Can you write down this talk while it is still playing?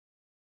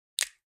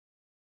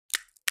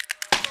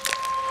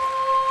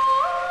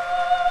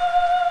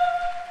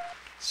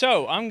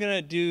So I'm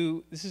gonna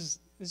do this is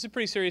a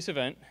pretty serious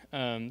event.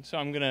 So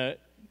I'm gonna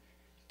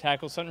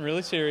tackle something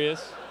really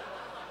serious.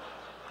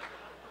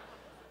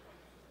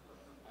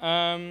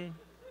 I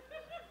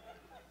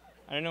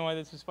don't know why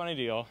this is funny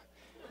to y'all.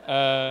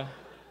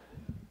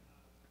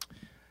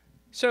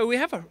 So we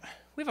have a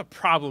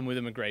problem with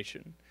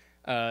immigration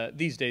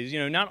these days.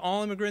 You know, not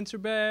all immigrants are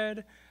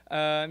bad.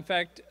 In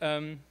fact,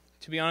 to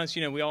be honest,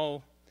 you know, we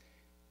all,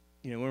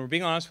 you know, when we're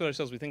being honest with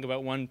ourselves, we think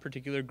about one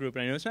particular group.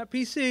 And I know it's not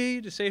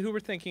PC to say who we're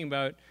thinking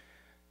about,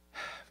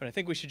 but I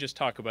think we should just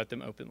talk about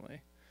them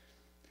openly.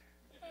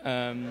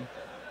 So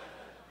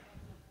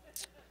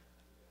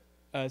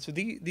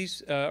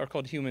these are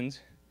called humans.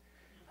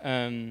 For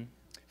a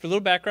little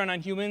background on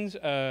humans,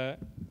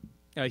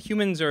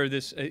 humans are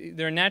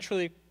they're a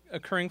naturally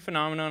occurring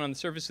phenomenon on the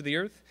surface of the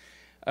Earth.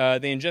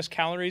 They ingest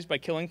calories by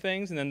killing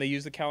things, and then they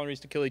use the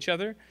calories to kill each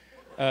other.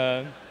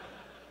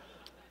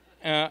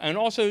 And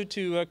also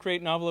to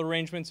create novel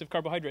arrangements of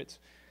carbohydrates.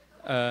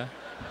 I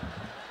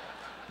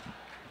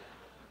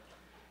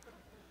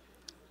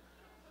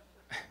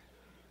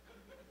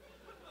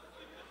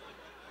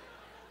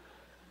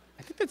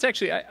think that's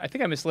actually, I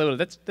think I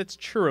mislabeled it. That's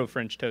churro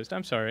French toast.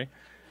 I'm sorry.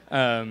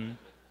 In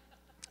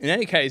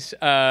any case,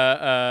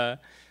 so,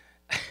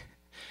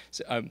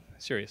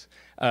 serious.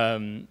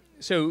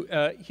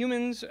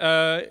 Humans,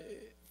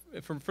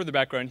 from further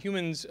background,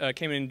 humans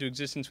came into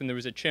existence when there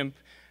was a chimp,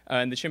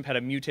 and the chimp had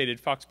a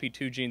mutated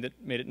FOXP2 gene that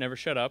made it never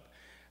shut up,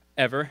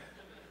 ever,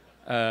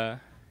 not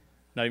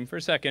even for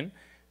a second.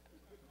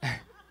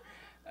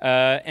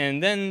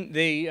 And then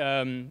they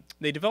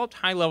developed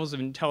high levels of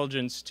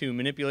intelligence to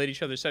manipulate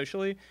each other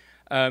socially,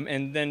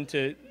 and then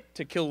to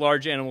kill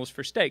large animals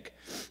for steak.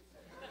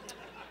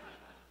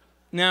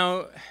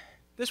 Now,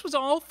 this was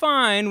all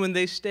fine when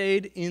they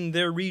stayed in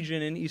their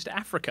region in East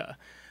Africa,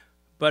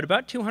 but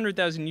about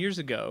 200,000 years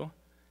ago,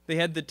 they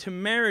had the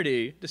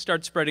temerity to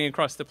start spreading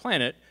across the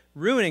planet,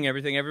 ruining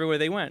everything everywhere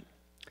they went.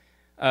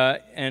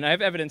 And I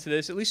have evidence of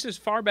this. At least as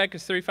far back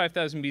as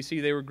 35,000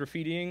 BC, they were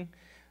graffitiing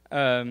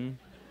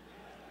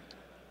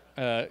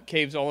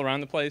caves all around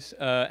the place.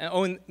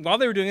 And while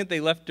they were doing it, they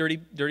left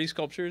dirty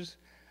sculptures.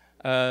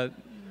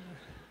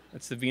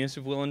 That's the Venus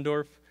of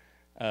Willendorf.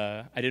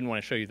 I didn't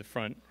want to show you the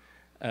front.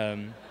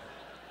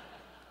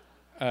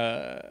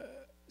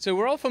 So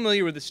we're all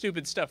familiar with the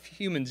stupid stuff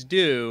humans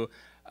do.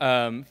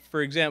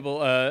 For example,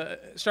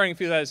 starting a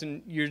few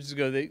thousand years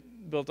ago, they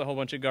built a whole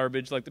bunch of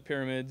garbage like the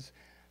pyramids.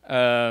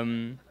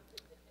 Then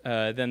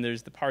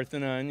there's the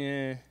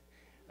Parthenon,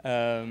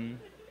 and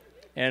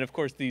of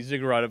course the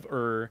ziggurat of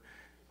Ur,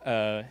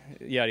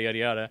 yada, yada,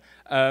 yada.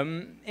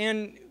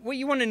 And what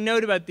you want to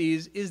note about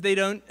these is they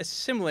don't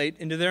assimilate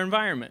into their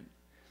environment.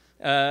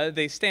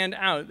 They stand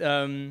out,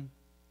 and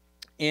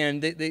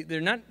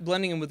they're not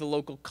blending in with the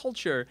local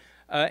culture.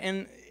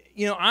 And,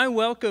 you know, I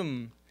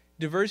welcome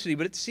diversity,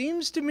 but it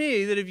seems to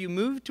me that if you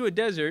move to a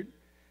desert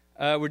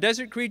where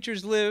desert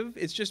creatures live,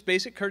 it's just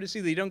basic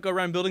courtesy that you don't go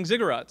around building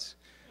ziggurats.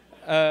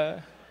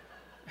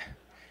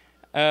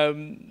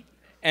 And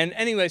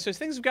anyway, so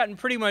things have gotten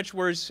pretty much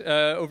worse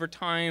over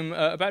time.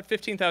 About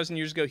 15,000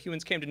 years ago,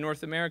 humans came to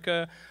North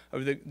America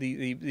over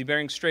the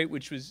Bering Strait,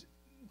 which was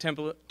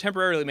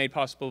temporarily made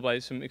possible by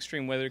some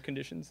extreme weather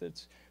conditions.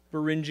 That's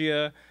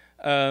Beringia.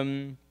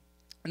 And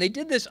they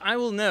did this, I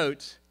will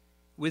note,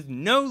 with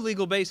no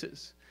legal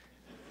basis.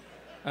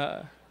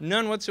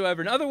 None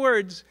whatsoever. In other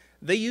words,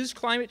 they used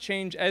climate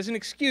change as an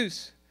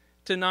excuse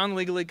to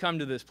non-legally come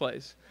to this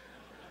place.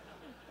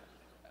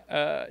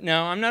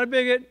 Now, I'm not a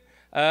bigot.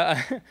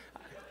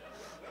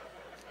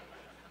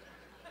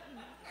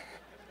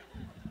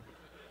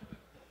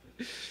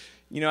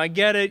 You know, I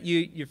get it.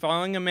 You're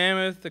following a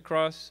mammoth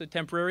across a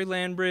temporary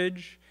land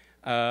bridge,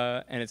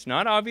 and it's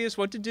not obvious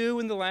what to do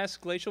when the last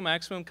glacial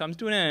maximum comes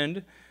to an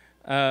end.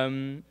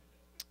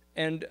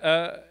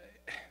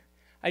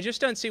 I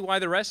just don't see why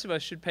the rest of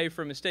us should pay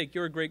for a mistake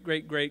your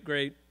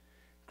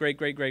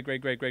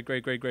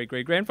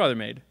great-great-great-great-great-great-great-great-great-great-grandfather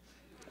made.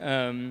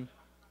 I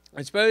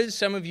suppose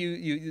some of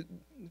you,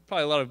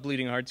 probably a lot of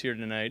bleeding hearts here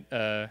tonight,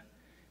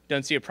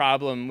 don't see a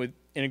problem with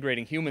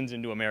integrating humans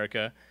into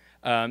America.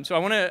 So I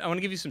want to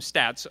give you some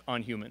stats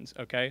on humans.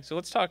 Okay, so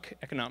let's talk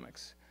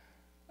economics.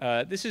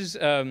 This is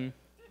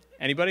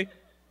anybody?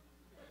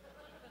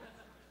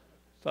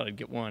 Thought I'd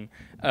get one.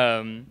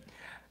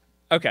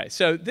 Okay,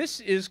 so this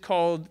is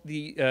called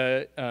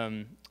the,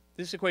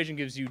 this equation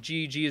gives you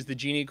G. G is the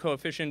Gini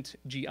coefficient,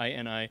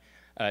 G-I-N-I. It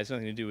has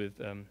nothing to do with,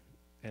 you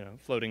know,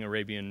 floating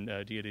Arabian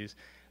deities.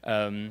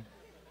 The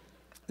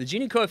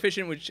Gini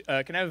coefficient, which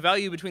can have a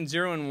value between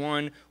 0 and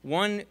 1.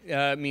 1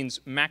 means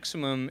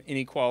maximum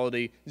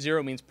inequality.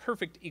 0 means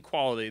perfect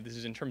equality. This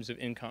is in terms of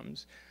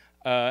incomes.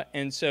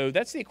 And so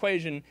that's the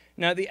equation.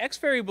 Now, the x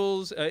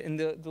variables in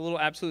the little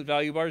absolute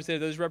value bars there,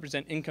 those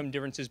represent income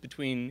differences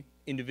between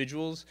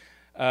individuals.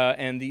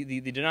 And the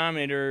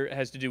denominator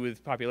has to do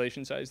with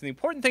population size. And the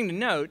important thing to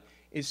note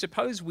is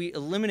suppose we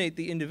eliminate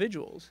the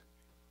individuals.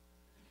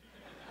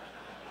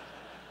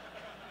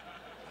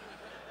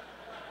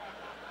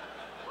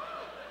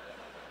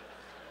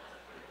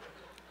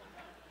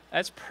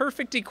 That's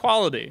perfect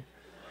equality.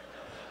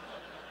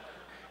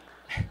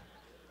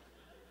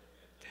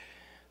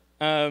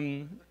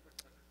 So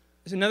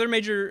another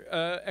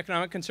major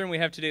economic concern we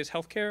have today is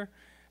healthcare.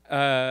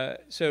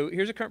 So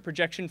here's a current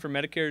projection for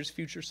Medicare's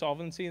future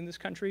solvency in this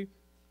country.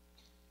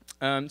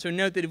 So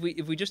note that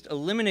if we just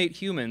eliminate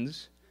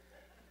humans,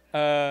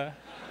 the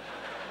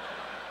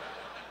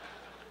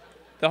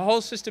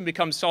whole system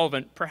becomes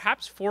solvent,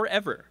 perhaps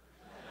forever.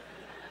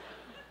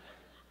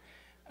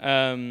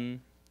 Finally,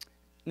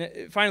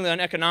 on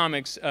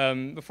economics,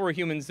 before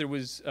humans, there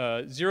was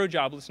zero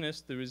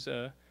joblessness. There was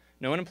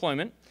no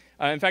unemployment.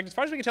 In fact, as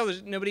far as we can tell,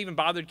 nobody even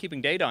bothered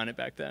keeping data on it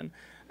back then.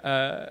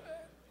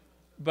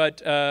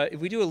 But if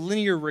we do a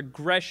linear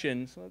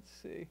regression, so let's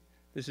see.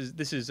 This is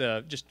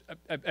just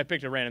I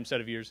picked a random set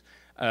of years.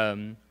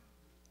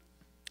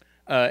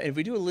 If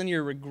we do a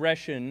linear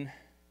regression,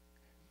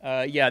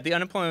 yeah, the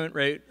unemployment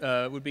rate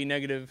would be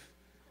negative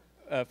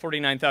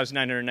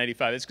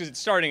 49,995. It's because it's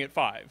starting at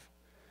 5.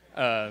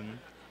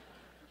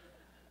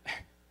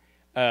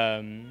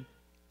 Someone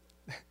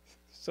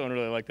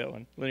really liked that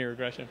one, linear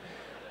regression.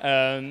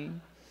 Oh,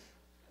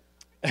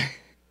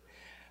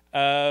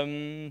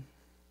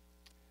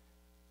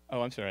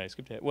 I'm sorry, I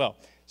skipped it. Well,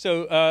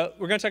 so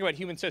we're going to talk about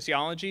human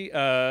sociology.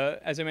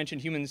 As I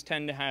mentioned, humans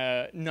tend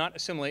to not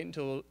assimilate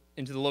into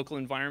the local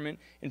environment.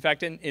 In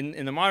fact,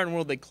 in the modern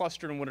world, they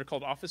cluster in what are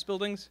called office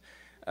buildings.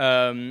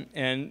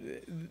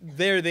 And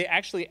there they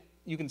actually,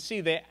 you can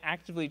see they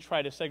actively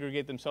try to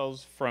segregate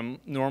themselves from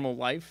normal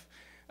life.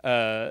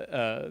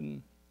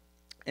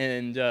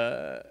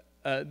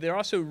 They're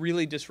also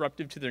really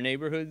disruptive to their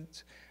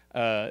neighborhoods.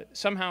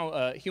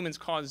 Somehow humans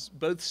cause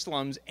both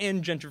slums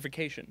and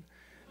gentrification.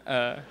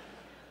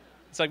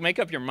 It's like, make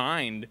up your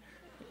mind.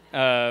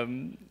 More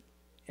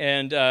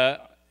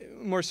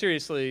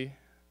seriously,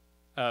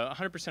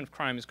 100% of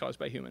crime is caused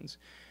by humans.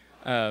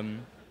 Now,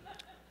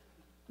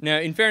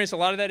 in fairness, a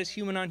lot of that is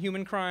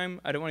human-on-human crime.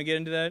 I don't want to get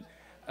into that.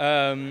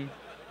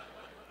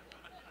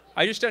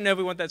 I just don't know if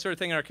we want that sort of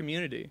thing in our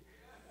community.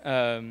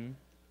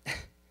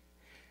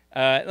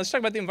 Let's talk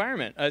about the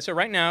environment. So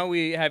right now,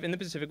 we have in the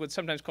Pacific what's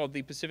sometimes called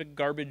the Pacific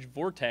Garbage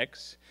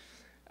Vortex.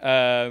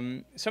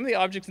 Some of the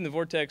objects in the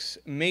vortex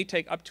may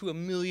take up to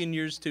 1 million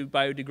years to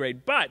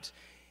biodegrade, but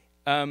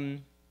if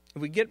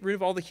we get rid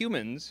of all the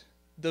humans,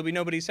 there'll be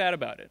nobody sad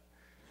about it.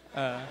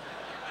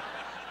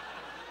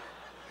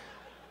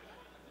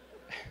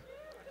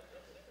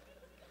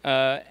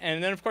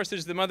 And then, of course,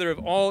 there's the mother of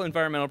all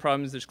environmental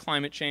problems. There's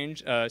climate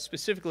change,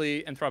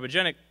 specifically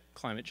anthropogenic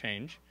climate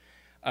change.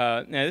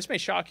 Now, this may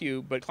shock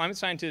you, but climate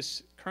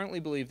scientists currently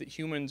believe that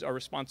humans are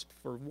responsible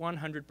for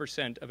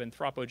 100% of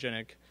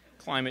anthropogenic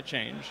climate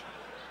change.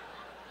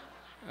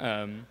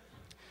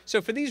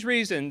 So for these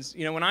reasons,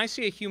 you know, when I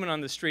see a human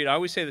on the street, I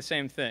always say the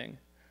same thing.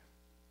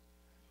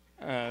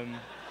 Well,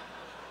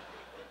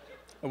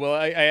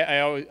 I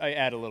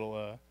add a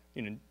little,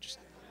 you know, just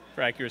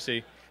for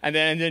accuracy, and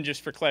then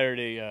just for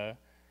clarity,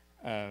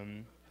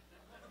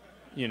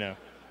 you know.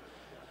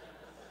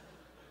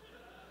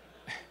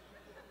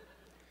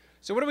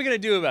 So what are we going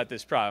to do about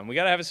this problem? We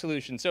got to have a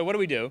solution. So what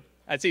do?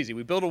 That's easy.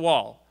 We build a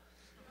wall.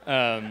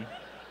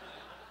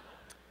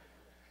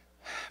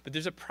 But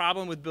there's a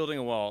problem with building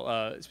a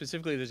wall.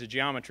 Specifically, there's a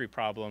geometry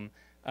problem,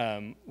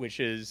 which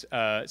is,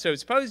 so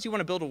suppose you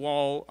want to build a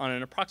wall on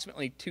an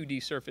approximately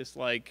 2D surface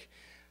like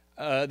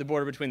the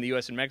border between the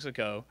US and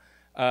Mexico.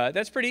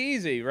 That's pretty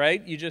easy,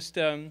 right? You just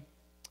build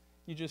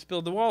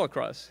the wall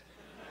across.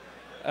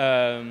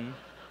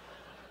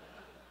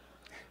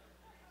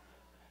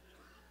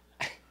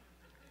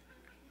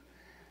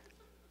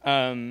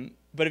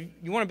 But if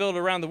you want to build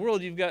around the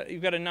world, you've got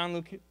a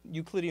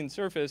non-Euclidean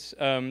surface.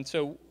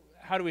 So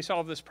how do we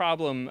solve this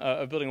problem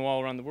of building a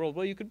wall around the world?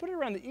 Well, you could put it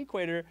around the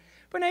equator,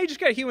 but now you just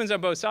got humans on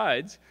both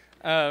sides.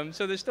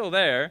 So they're still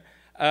there.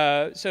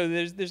 So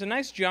there's a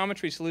nice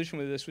geometry solution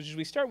with this, which is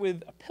we start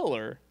with a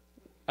pillar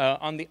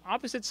on the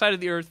opposite side of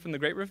the Earth from the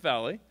Great Rift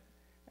Valley,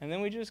 and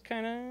then we just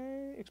kind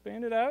of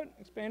expand it out,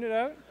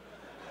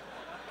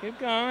 keep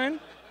going.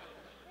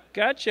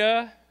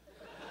 Gotcha.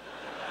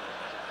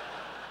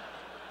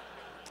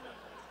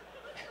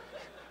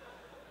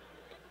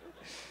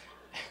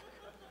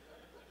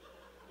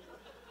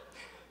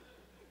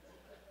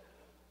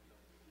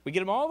 We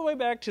get them all the way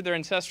back to their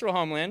ancestral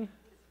homeland,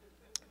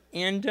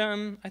 and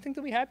I think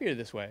they'll be happier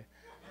this way.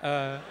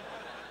 I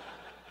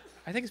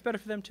think it's better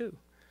for them, too.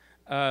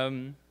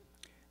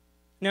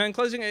 Now, in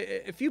closing,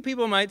 a few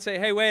people might say,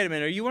 hey, wait a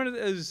minute, are you one of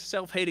those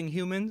self-hating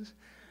humans?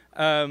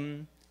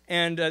 And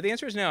the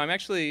answer is no. I'm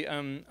actually,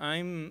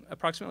 I'm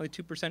approximately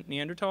 2%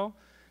 Neanderthal,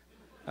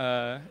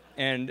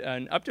 and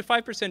up to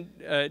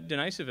 5%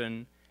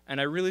 Denisovan,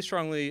 and I really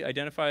strongly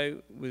identify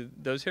with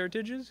those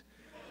heritages.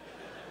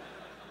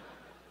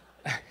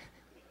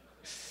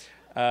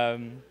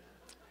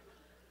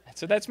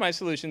 So that's my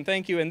solution.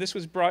 Thank you. And this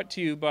was brought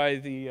to you by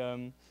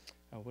the,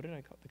 what did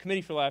I call it? The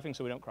Committee for Laughing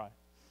So We Don't Cry.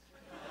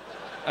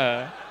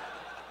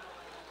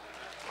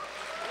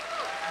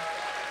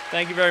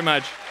 Thank you very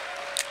much.